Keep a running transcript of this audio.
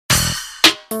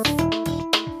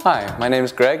Hi, my name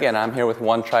is Greg and I'm here with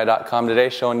OneTri.com today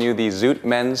showing you the Zoot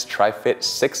Men's TriFit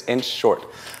 6-inch short.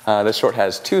 This short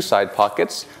has two side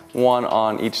pockets, one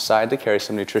on each side to carry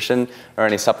some nutrition or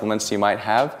any supplements you might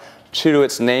have. True to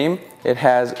its name, it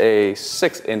has a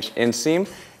 6-inch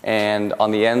inseam, and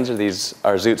on the ends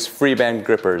are Zoot's free band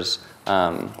grippers.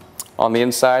 On the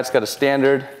inside, it's got a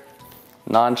standard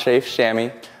non-chafe chamois.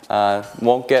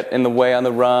 Won't get in the way on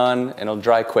the run, and it'll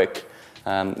dry quick.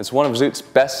 It's one of Zoot's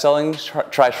best-selling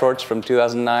tri-shorts from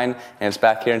 2009, and it's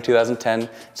back here in 2010.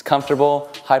 It's comfortable,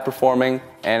 high-performing,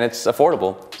 and it's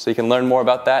affordable. So you can learn more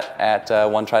about that at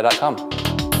OneTri.com.